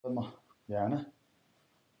Chopema, Yana.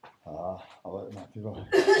 अब माथिको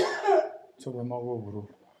Chopemaको group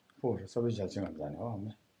four सबै जालसँग जाने हो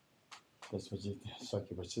हामी त्यसपछि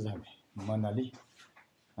सकेपछि चाहिँ हामी मनाली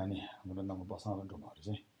अनि हाम्रो नम्बर बसाउने ठाउँहरु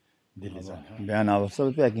चाहिँ दिल्ली जाने हो बिहान अब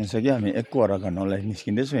सबै प्याकिङ सक्यो हामी एक कोरा गर्नलाई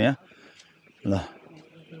निस्किँदैछौँ यहाँ ल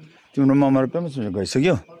तिम्रो मम्मा र पनि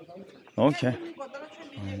गइसक्यो ओके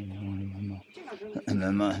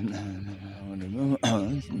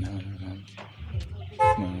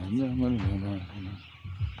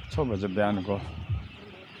छ बजे बिहानको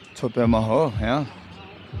छोपेमा हो यहाँ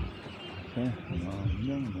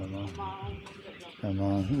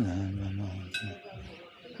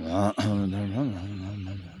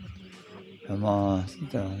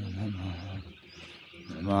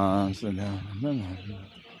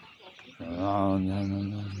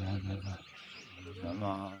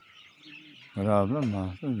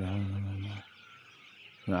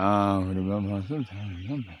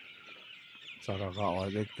चराको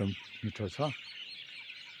आवाज एकदम मिठो छ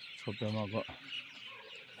छोपेमाको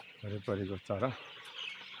वरिपरिको चरा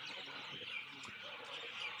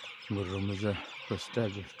गुरुमुजेको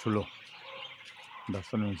स्ट्याचु ठुलो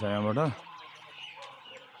दर्शन हुन्छ यहाँबाट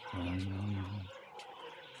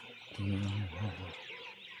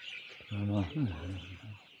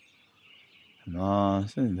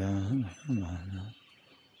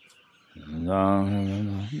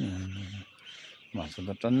मासु त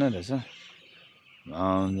टन्नै रहेछ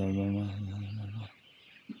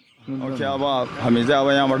ओके अब हामी चाहिँ अब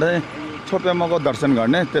यहाँबाट छोपेमाको दर्शन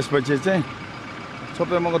गर्ने त्यसपछि चाहिँ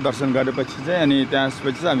छोपेमाको दर्शन गरेपछि चाहिँ अनि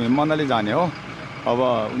त्यसपछि चाहिँ हामी मनाली जाने हो अब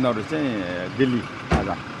उनीहरू चाहिँ दिल्ली आज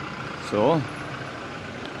सो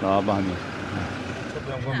अब हामी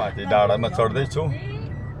छोपेमाको माथि डाँडामा चढ्दैछौँ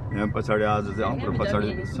यहाँ पछाडि आज चाहिँ हाम्रो पछाडि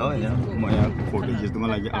छ यहाँ म यहाँ फोटो खिच्नुको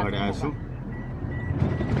लागि अगाडि आएको छु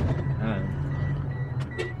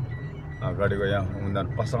अगाडिको यहाँ उनीहरू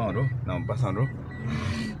पसङहरू पसङहरू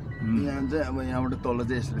यहाँ चाहिँ अब यहाँबाट तल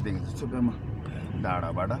चाहिँ यसरी देखिन्छ छोपेमा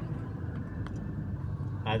डाँडाबाट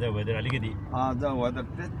आज वेदर अलिकति आज वेदर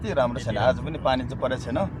त्यति राम्रो छैन आज पनि पानी चाहिँ परेको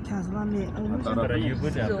छैन तर यो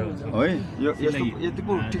पनि हाम्रो है यो यति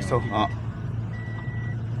पो ठिक छ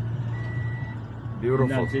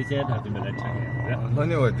ब्युटिफुल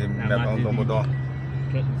धन्यवाद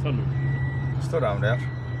कस्तो राम्रो यार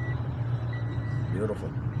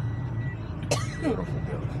ब्युटिफुल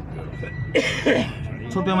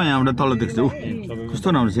छोपेमा यहाँबाट तल देख्छ ऊ कस्तो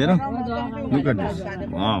राम्रो छ हेर लुक एट दिस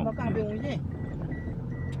वाउ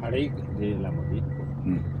छाडै लामो दि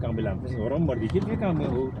काम बेला पनि गरम बढ्दै के काम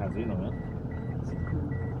हो थाहा छैन म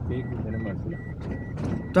त्यही किन मर्छ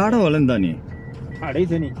टाढो होला नि त नि छाडै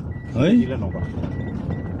छ नि है जिल्ला नगर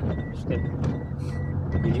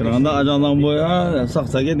रंदा आजादा बोया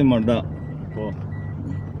सक्छ के तिम्रो त हो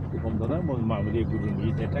कोम त म मामुले गुडिनी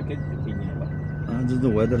त्यता के थिनी अब आज त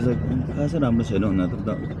वेदर चाहिँ खासै राम्रो छैन हुन त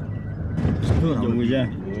कस्तो राम्रो छ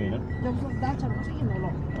हैन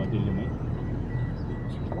दिल्लीमै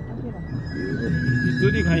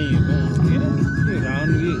जुडी खाइ हैन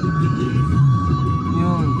राउन्ड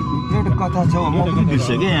यो एउटा कथा छ म पनि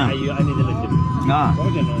बिर्से के यहाँ यो अनि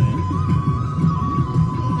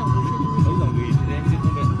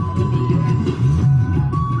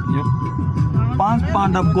यो पाँच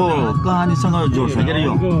पाण्डवको कहानीसँग जोड्छ के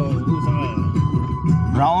यो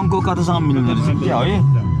रावणको कथासँग मिल्ने रहेछ क्या है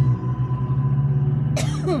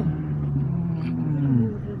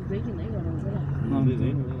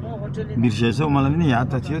बिर्सेछौ मलाई पनि याद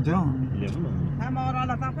त थियो त्यो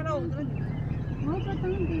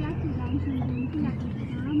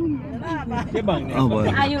के भाग्ने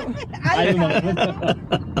आयो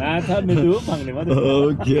था मिलु भाग्ने मात्र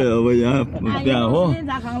ओके अब यहाँ त्यहाँ हो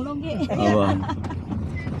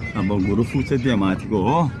अब गुरुफु चाहिँ त्यहाँ माथिको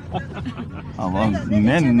हो अब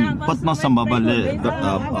मेन पद्मसम्भवले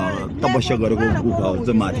तपस्या गरेको गुफा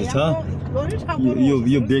चाहिँ माथि छ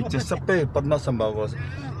यो बेग चाहिँ सबै पद्मसम्भवको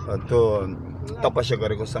त्यो तपस्या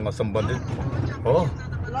गरेकोसँग सम्बन्धित हो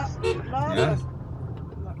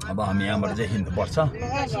अब हामी यहाँबाट चाहिँ हिँड्नुपर्छ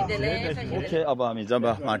ओके अब हामी जब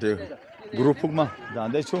माथि गुरुफुकमा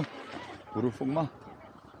जाँदैछौँ गुरुफुकमा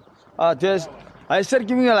त्यस यसरी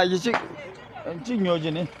किमीको लागि चाहिँ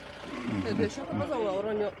न्योजी नि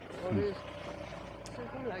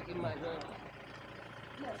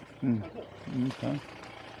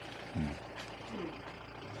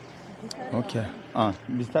ओके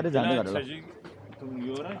बिस्तारै जाँदै गरेर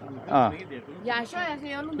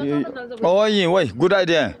ओइ ओइ गुड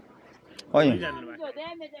आइडिया ओइ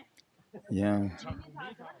यहाँ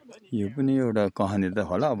यो पनि एउटा कहानी त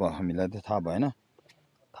होला अब हामीलाई त थाहा भएन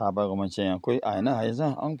थाहा भएको मान्छे यहाँ कोही आएन आएछ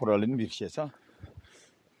अङ्पुराले पनि बिर्सिएछ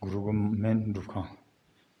गुरुको मेन दुःख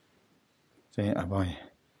제 아바이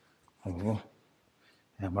오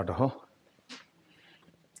에마도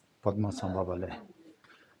padma sambhavale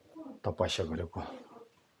tapasya kariku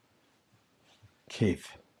cave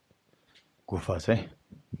gufa se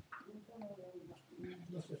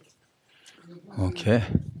okay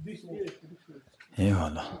ये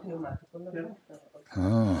वाला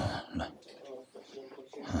हाँ ना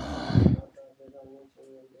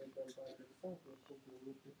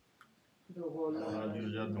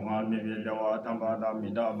जुजा दुआ में भी जवा तंबादा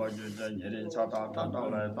मिदा बजुजा येरे छाता ताता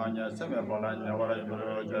ले तान्या समय बोला नवरा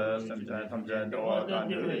जुरो जे समझाए समझाए दवा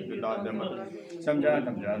तान्या जुदा दम समझाए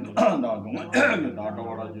समझाए दा दुआ दा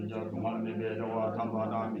दवा जुजा दुआ में भी जवा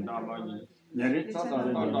तंबादा मिदा बजु येरे छाता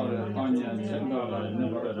ताता ले तान्या समय बोला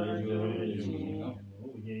नवरा जुरो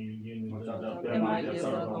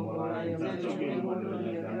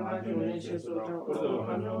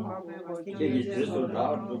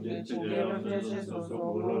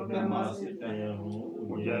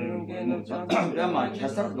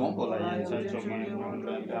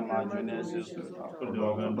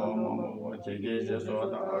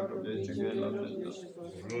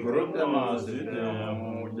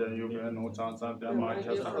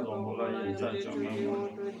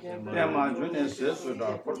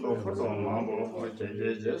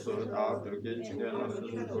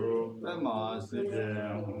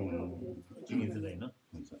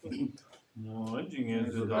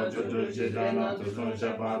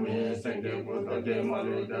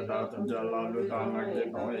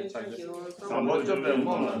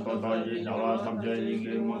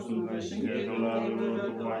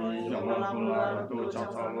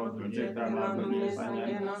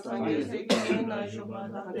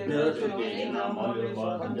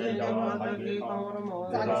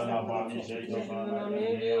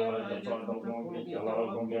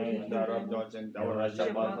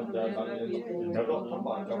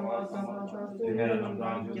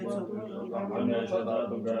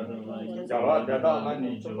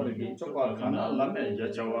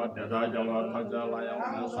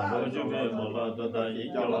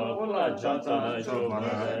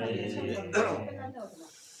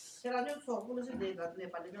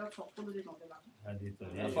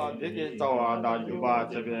되게 자와다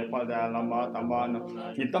유바체베 바달람바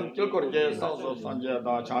담바노 기tam쫄거게 사서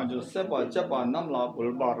산제다 자주 세바 제바 남라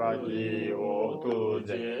불바라기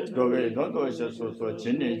오토제 도베 도도셔소소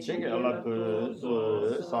진니 칭엘라도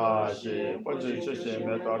사시 버지시시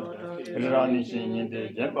메달 일라니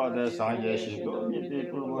신인데 제바데 사예시도 미디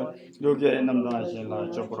불고 도게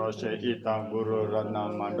남다신라 초프로셰 이타 구루라나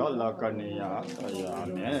만달라 카니야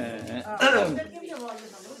야네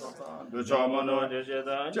루자마노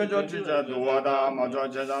제제다 저저지자 두와다 마저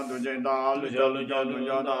제자 두제다 루자루자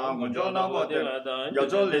두자다 무조나 보데다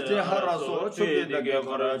여절리지 하라소 추기되게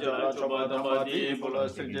걸어져라 초바다마디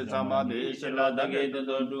불러스기 사마디 신라다게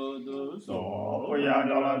두두두소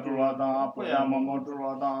포야라라 두와다 포야마모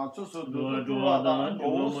두와다 수수두 두와다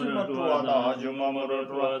도수마 두와다 주마모로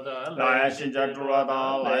두와다 라야신자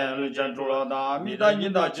두와다 라야루자 두와다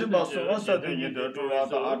미다니다 지바소 서드니드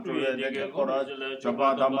두와다 두예되게 걸어져라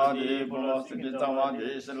초바다마디 불러스기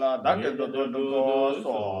사마디 다게 도도도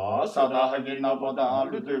소 사다하기나 보다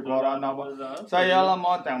루드고라 나보다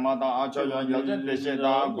사야라마 땅마다 아쳐야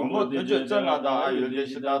여전리시다 공부도 정하다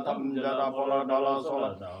유리시다 탐자다 보라달라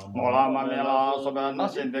소라 몰라마메라 소바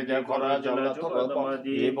나신데게 코라절라 토로도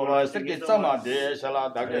이보라 스키 사마디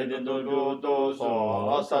샬라 다게 도도도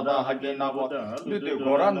소 사다하기나 보다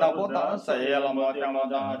루드고라 나보다 사야라마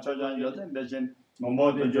땅마다 아쳐야 여전리신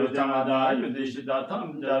모모도 조장하다 유디시다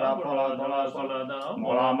탐자라 폴라돌라 솔라다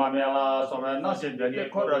몰라마메라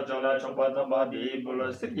소메나시베게 코라절라 초바다바디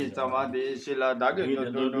불러스기 사마디 실라다게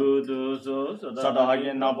두두두소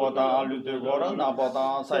사다하게 나보다 루드고라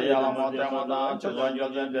나보다 사야라마테마다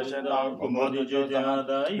초전여전데시다 모모도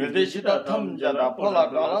조장하다 유디시다 탐자라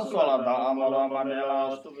폴라돌라 솔라다 몰라마메라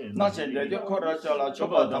나시베게 코라절라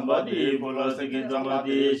초바다바디 불러스기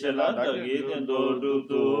사마디 실라다게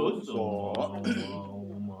두두두소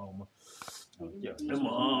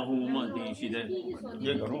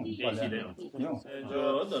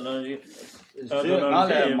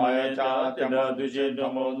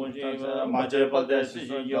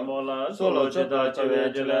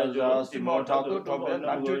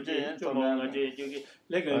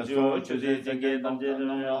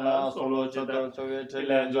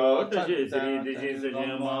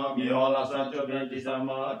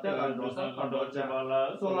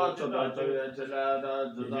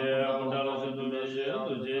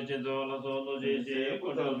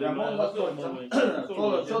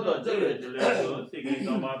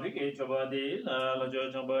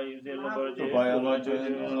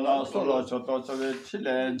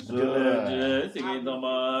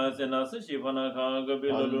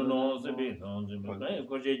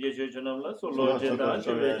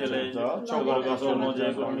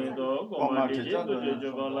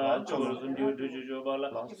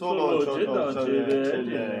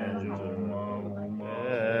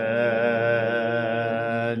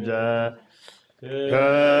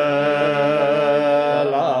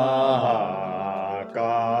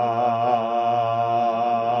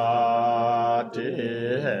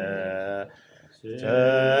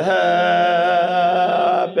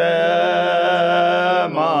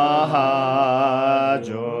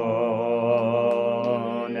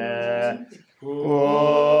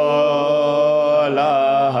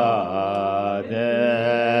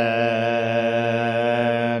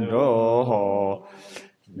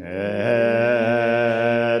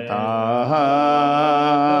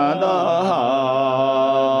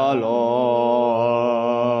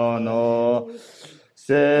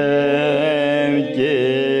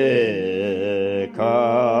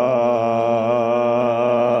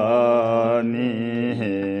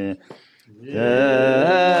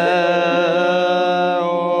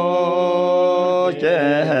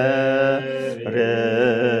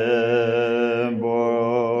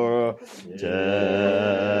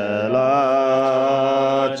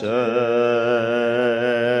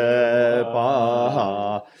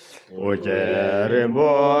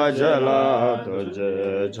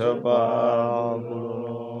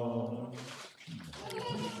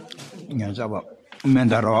यहाँ चाहिँ अब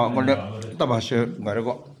मेन्दारो कसले तबासे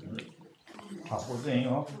गरेको खाएको चाहिँ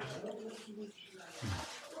हो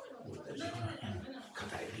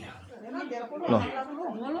ल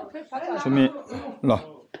सुमी ल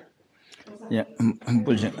यहाँ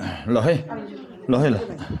बुझ्यो ल है ल है ल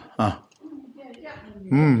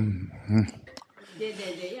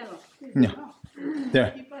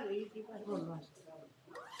त्यहाँ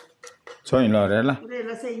छैन ल अरे ल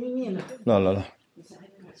ल ल ल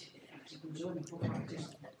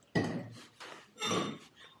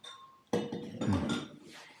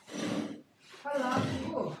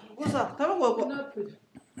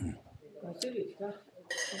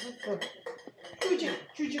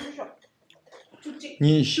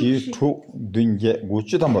니시 툭 둔게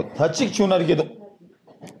우쭈다 뭐 다찍 주나르게도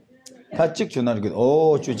다찍 주나르게도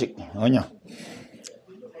오 주직 아니야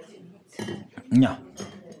냐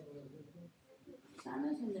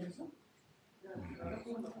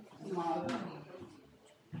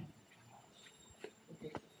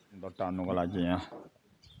너 टार्नुको लागि यहाँ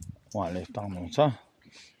उहाँले टार्नुहुन्छ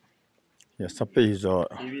यो सबै हिजो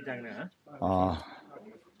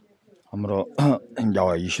हाम्रो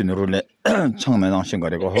यावा इसिनहरूले छङमा नासिङ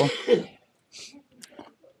गरेको हो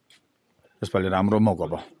यसपालि राम्रो मौका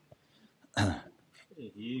भयो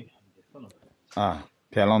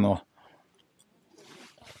फेलाउनु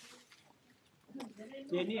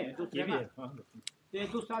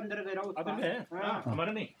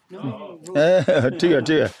ठीक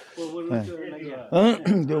है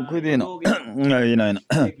जो कोई दिन नहीं नहीं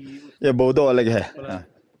ये बहुत अलग है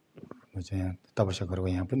मुझे यहाँ तपस्या करो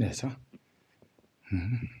यहाँ पर नहीं सर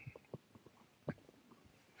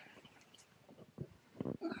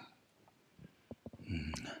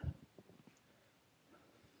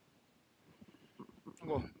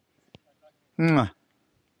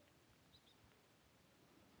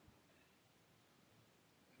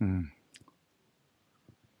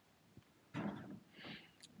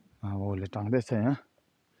वो ले टांग दे से हैं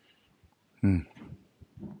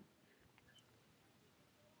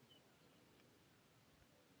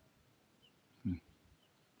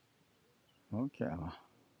ओके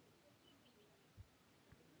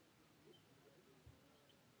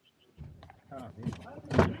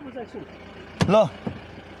ल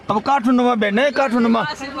अब काठमाडौँमा भेट्ने काठमाडौँमा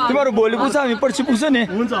तिमीहरू भोलि पुग्छ हामी पर्सि पुग्छ नि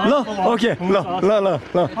ल ओके ल ल ल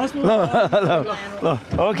ल ल ल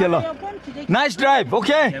ओके ल नाइस ड्राइभ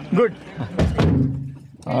ओके गुड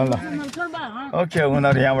ल ओके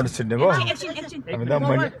उनीहरू यहाँबाट छिट्ने भयो हामी त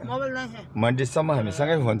मन्डिसम्म हामी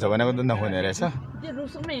सँगै हुन्छ भनेको त नहुने रहेछ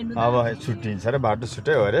अब छुट्टिन्छ अरे बाटो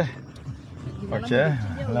छुट्टै हो अरे ओके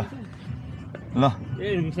ल ल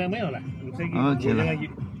ओके ल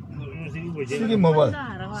सिकी मोबाइल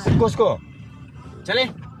कसको चले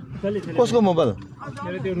कसको मोबाइल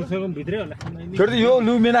फेरि यो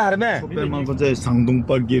लुमेनाहरुमा पेमाको चाहिँ साङदुङ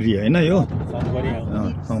पगिरी हैन यो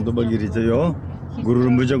साङदुङ पगिरी चाहिँ यो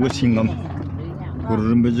गुरुरुम्बुजको सिंघम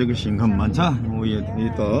गुरुरुम्बुजको सिंघम भन्छ हो यो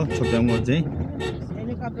त छोप्याङको चाहिँ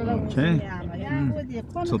ओके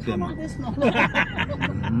छोप्याङ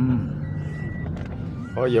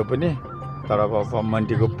हो यो पनि तर अब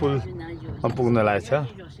मन्टीको पुल पुग्न लागेको छ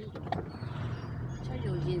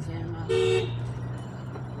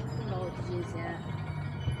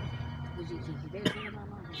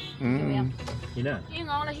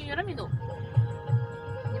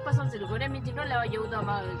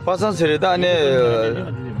पसन्द त अनि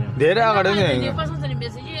धेरै अगाडि नै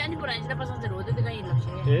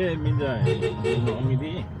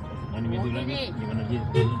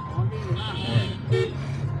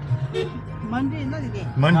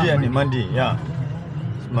मंडी यानी मंडी या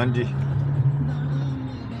मंडी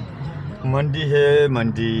मंडी है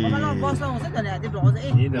मंडी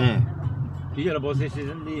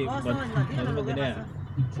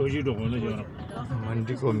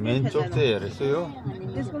मंडी को मेन चौक चाहिँ हेरेछु यो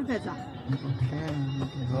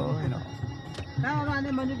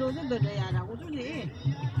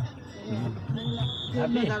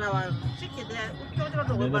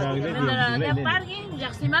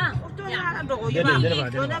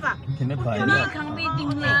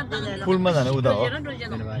पुलमा जाने उता हो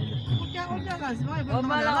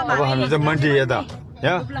अब हामी चाहिँ मन्टी यता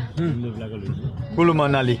यहाँ कुलु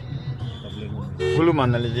मनाली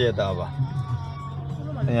चाहिँ यता अब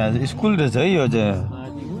यहाँ स्कुल रहेछ है यो चाहिँ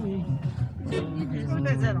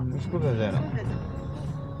स्कुल रहेछ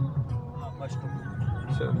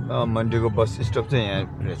मन्डीको बस स्टप चाहिँ यहाँ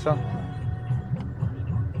रहेछ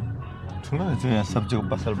ठुलो रहेछ यहाँ सब्जीको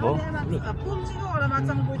पसल भयो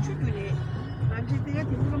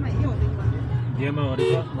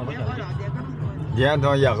यहाँ त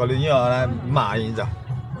यहाँकोले यहाँ हिँड्छ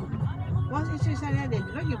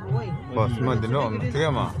बसमा दिनु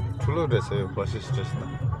ठिकैमा ठुलो रहेछ यो बस स्टेसन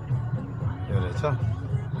यो रहेछ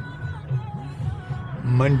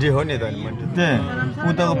मन्डी हो नि त मन्डी त्यही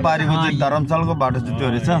उताको पारीको चाहिँ धर्मशालाको बाटो चाहिँ त्यो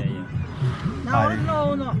रहेछ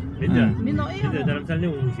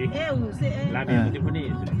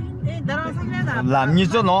लाम्ची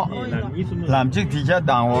चाहिँ न लाम्ची ठीक है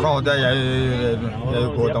डाँगोर होता है यही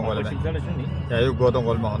गोदोंगोल में यही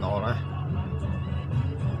गोदोंगोल में होना हो रहा है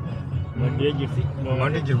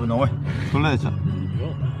मंडी गिरबु न वही ठुलो छ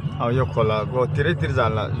अब यो खोलाको तिरैतिर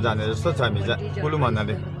जाने जस्तो छ हामी चाहिँ कुलु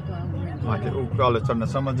मनाली माथि उकालो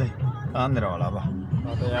चढ्नसम्म चाहिँ कहाँनिर होला अब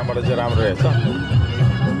यहाँबाट चाहिँ राम्रो रहेछ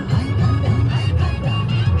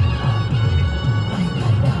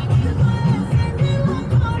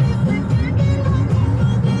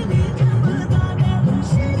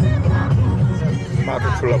बाटो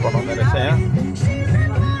ठुलो बनाउँदै रहेछ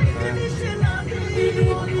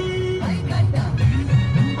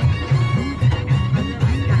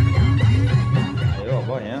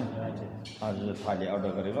यहाँ आज थाली अर्डर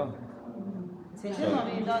गरेको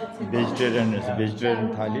भेजिटेरियन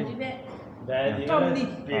थाली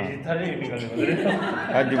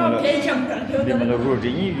मतलब रोटी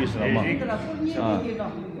यहीँ बिचमा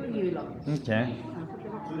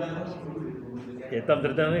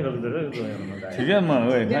ठीक है मैं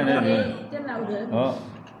वही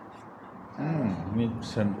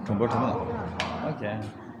okay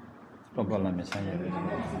Pagpala may saya.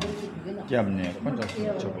 Kiam niya, kung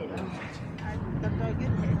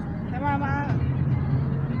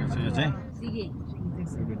Sige. Sige.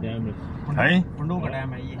 Hai? Pundo ka na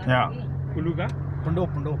may. Ya. Pundo ka? Pundo.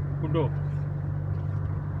 Pundo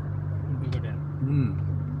ka na.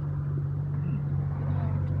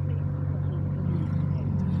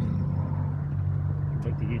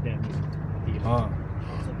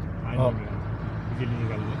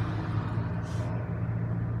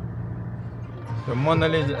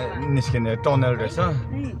 Manali निस्किने टनल रहेछ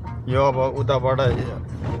यो अब उताबाट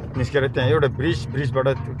निस्केर त्यहाँ एउटा ब्रिजबाट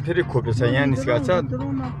फेरि खोपेछ यहाँ निस्केको छ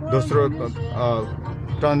दोस्रो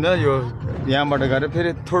टनल यो यहाँबाट गएर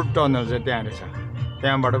फेरि थर्ड टनल चाहिँ त्यहाँ रहेछ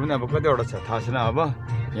त्यहाँबाट पनि अब कतिवटा छ थाहा छैन अब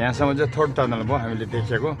यहाँसम्म चाहिँ थर्ड टनल भयो हामीले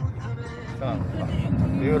देखेको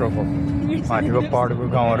ब्युटिफुल माथिको पहाडको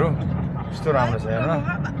गाउँहरू यस्तो राम्रो छ हेर्न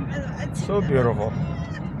सो ब्युटिफुल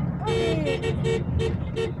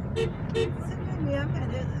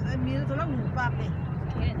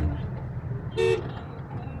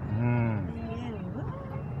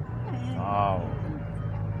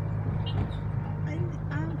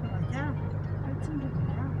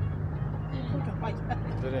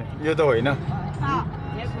यो त होइन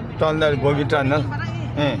टनल बोगी टनल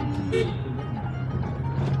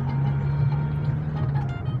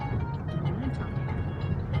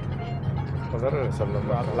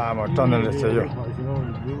लामो टनल रहेछ यो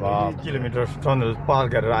किलोमिटर टनल पार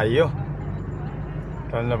गरेर आइयो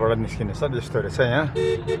टनलबाट निस्किने छ यस्तो रहेछ यहाँ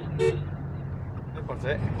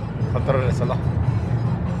खतरा रहेछ ल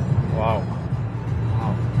वाउ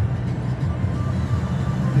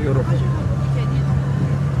यो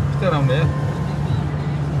यस्तो राम्रो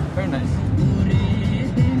भेरी नाइस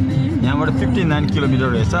 59 किलोमिटर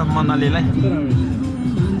रहेछ मनालीलाई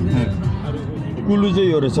कुलु चाहिँ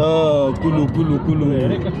यो रहेछ कुलु कुलु कुलु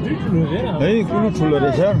है कुलु ठुलो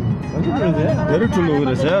रहेछ धेरै ठुलो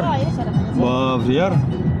रहेछ यार वाह यार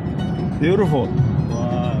ब्युटिफुल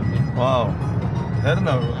वाउ हेर न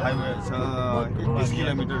हाइवे छ 21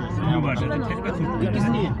 किलोमिटर रहेछ यहाँबाट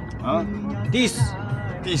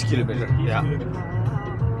 30 किलोमिटर यहाँ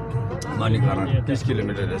मणिकरण 30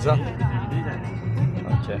 किलोमिटर रहेछ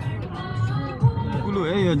ओके कुलु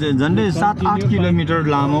है यो चाहिँ झन्डै 7-8 किलोमिटर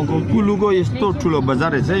लामोको कुलुको यस्तो ठुलो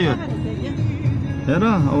बजार रहेछ यो हेर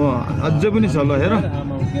अब अझै पनि छ ल हेर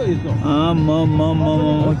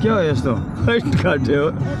के हो यस्तो काट्यो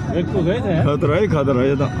खतरा है खतरा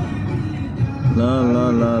यो त ल ल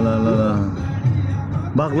ल ल ल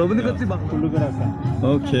बाक्लो पनि कति बाक्लोको रास्ता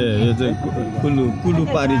ओके यो चाहिँ कुलु कुलु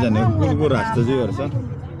पारी जाने कुलुको रास्ता चाहिँ यो रहेछ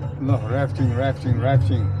ल ऱ्याफ्टिङ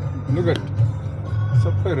लुक एट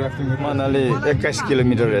सबै ऱ्याफ्टिङ मनाली 21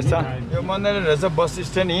 किलोमिटर रहेछ यो मनाली रहेछ बस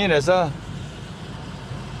स्ट्यान्ड यहीँ रहेछ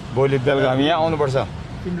भोलि बेलुका हामी यहाँ आउनुपर्छ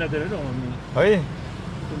है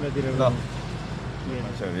ल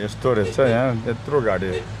यस्तो रहेछ यहाँ त्यत्रो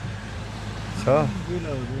गाडी छ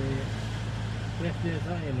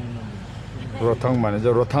रोथाङ भने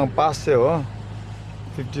चाहिँ रोथाङ पास चाहिँ हो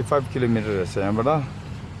 55 किलोमिटर रहेछ यहाँबाट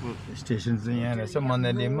स्टेसन चाहिँ यहाँ रहेछ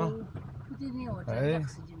मनालीमा है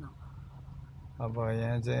अब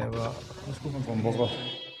यहाँ चाहिँ अब बम्बोको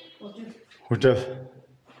होटल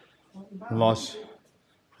लज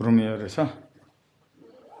रुम यो रहेछ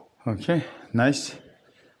ओके नाइस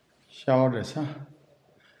सावर रहेछ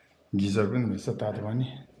गिजर पनि रहेछ तातो पानी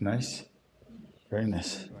नाइस भेरी नाइस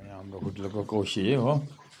यहाँ हाम्रो होटलको कौशी हो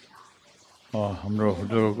हाम्रो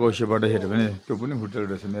होटलको कौशीबाट हेऱ्यो भने त्यो पनि होटल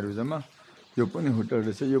रहेछ मेरो विचारमा यो पनि होटल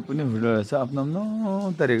रहेछ यो पनि होटल रहेछ आफ्नो आफ्नो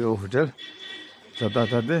तरिकाको होटल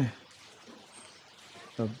जताततै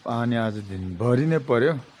पानी आज दिनभरि नै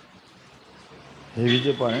पर्यो हेभी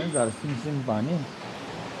चाहिँ परेन तर सिमसिम पानी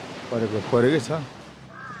परेकै छ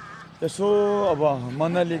यसो अब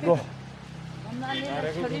मनालीको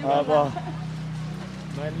अब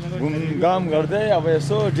घुमघाम गर्दै अब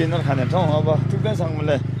यसो डिनर खाने ठाउँ अब टुक्दैसँग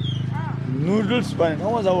मलाई नुडल्स भन्ने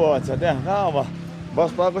ठाउँमा जाऊ छ त्यहाँ कहाँ अब बस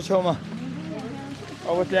पाएको छेउमा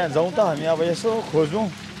अब त्यहाँ जाउँ त हामी अब यसो खोजौँ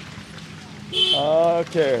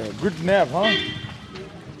ओके गुड न्याप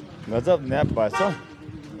गजब न्याप भएछ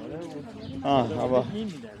अब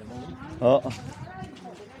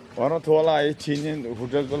भन थोला है छिने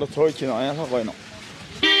होटलको छोइ छिन यहाँ छ गएन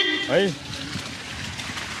है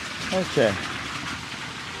okay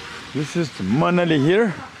this is Manali here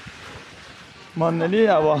Manali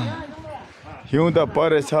अब हिउँ त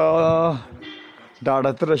परेछ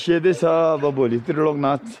डाँडातिर सेदै छ अब भोलि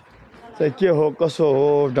त्रिलोकनाथ चाहिँ के हो कसो हो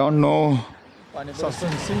डोन्ट नो पानी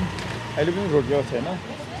सस्टेन्सिङ अहिले पनि रोकेको छैन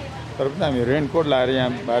तर पनि हामी रेनकोट लाएर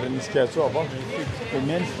यहाँ बाहिर निस्किएको छु अब यो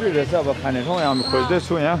मेन स्ट्रिट रहेछ अब खाने ठाउँ हामी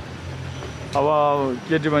खोज्दैछु यहाँ अब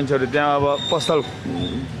केटी मान्छेहरू त्यहाँ अब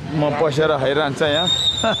पसलमा पसेर खाइरहन्छ यहाँ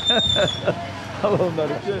अब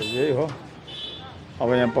उनीहरू चाहिँ यही हो अब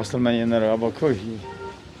यहाँ पसलमा यिनीहरू अब खोइ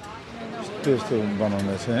यस्तो यस्तो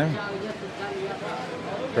बनाउँदैछ यहाँ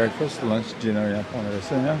ब्रेकफास्ट लन्च डिनर यहाँ पाउने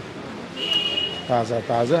रहेछ यहाँ ताजा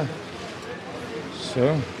ताजा सो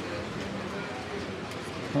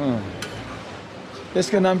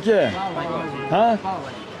इसका नाम क्या है हाँ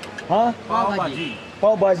हाँ पाव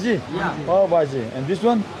भाजी पाव भाजी and this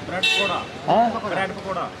one bread pakora हाँ bread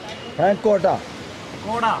pakora bread quota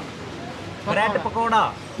pakora bread pakora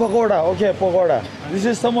pakora okay pakora this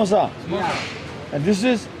is samosa and this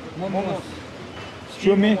is momos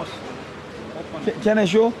show me can I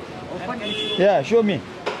show yeah show me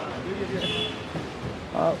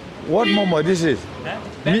what momo this is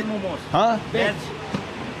veg momos huh veg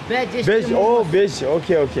veg oh veg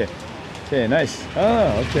okay okay okay nice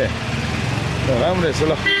okay राम्रो रहेछ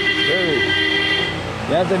ल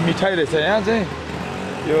यहाँ चाहिँ मिठाई रहेछ यहाँ चाहिँ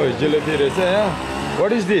यो जिलेबी रहेछ यहाँ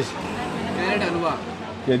what is this carrot halwa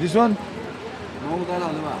yeah this one moong dal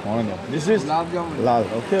halwa this is gulab jamun Lal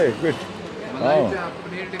okay good malai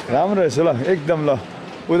राम्रो रहेछ ल एकदम ल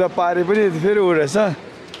उता पारी पनि फेरि उ रहेछ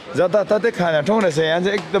जताततै खाने ठाउँ रहेछ यहाँ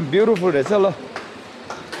चाहिँ एकदम ब्युटिफुल रहेछ ल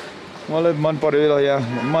मलाई मन पर्यो ल यहाँ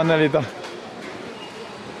मनाली त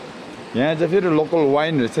यहाँ चाहिँ फेरि लोकल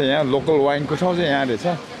वाइन रहेछ यहाँ लोकल वाइनको ठाउँ चाहिँ यहाँ रहेछ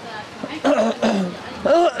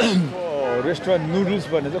रेस्टुरेन्ट नुडल्स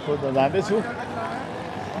भन्ने चाहिँ खोज्न जाँदैछु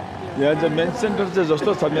यहाँ चाहिँ मेन सेन्टर चाहिँ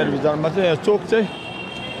जस्तो छ मेरो विचारमा चाहिँ यहाँ चोक चाहिँ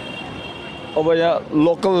अब यहाँ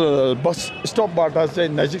लोकल बस स्टपबाट चाहिँ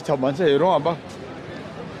नजिक छ भने चाहिँ हेरौँ अब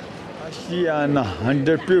सियाना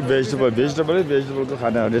 100 प्योर भेजिटेबलको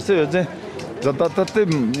खानाहरू रहेछ यो चाहिँ जताततै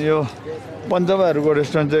यो पन्जाबहरूको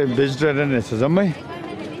रेस्टुरेन्ट चाहिँ भेजिटेरियन रहेछ जम्मै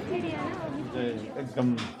एकदम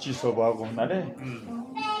चिसो भएको हुनाले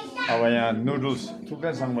अब यहाँ नुडल्स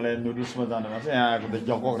थुप्रैसँग मलाई नुडल्समा जानु भएको छ यहाँ आएको त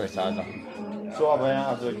जकक रहेछ आज सो अब यहाँ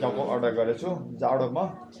आज जकक अर्डर गरेको छु जाडोमा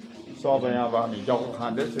सो अब यहाँ अब हामी जकक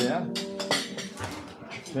खाँदैछु यहाँ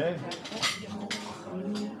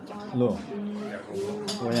लो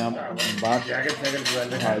अब यहाँ भात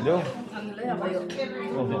खाइदियो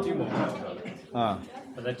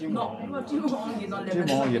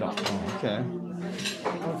चिमोगिरा okay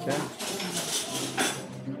okay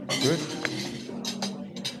good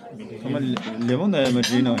그러면 레몬 넣으면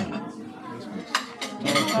되나?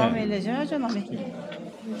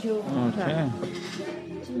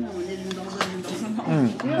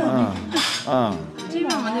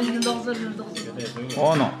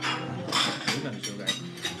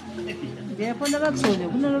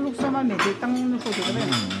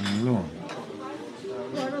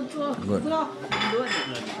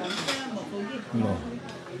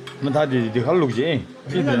 Men 다 di halluji.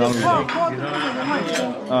 Ini naluji.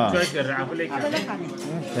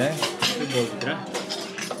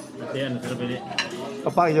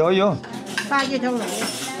 Apa yo yo? Pagi jauh lah.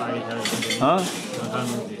 Hah?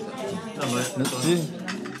 Nasi.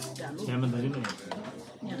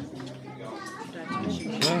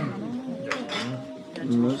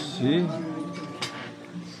 Nasi.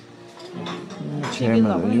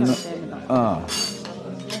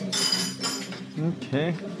 Okay.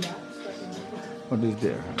 What is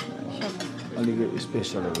there? Aliga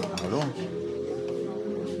special hello.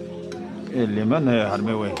 Lemon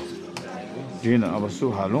harme we. Green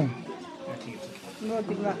abasu hello.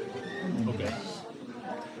 Okay.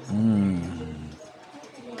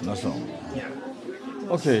 That's all.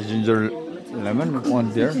 Okay, ginger lemon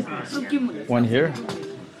one there. One here.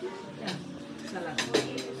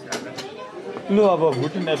 Lu aba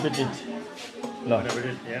good appetite. La.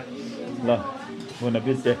 La. Bon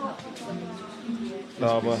appétit.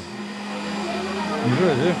 Là bas. 이거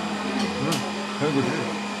해.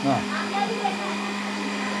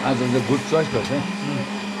 Ah, that's a good choice, but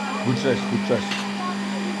good choice, good choice.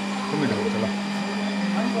 Come here, chala.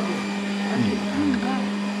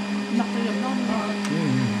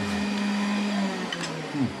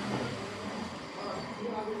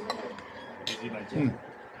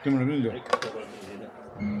 Come on,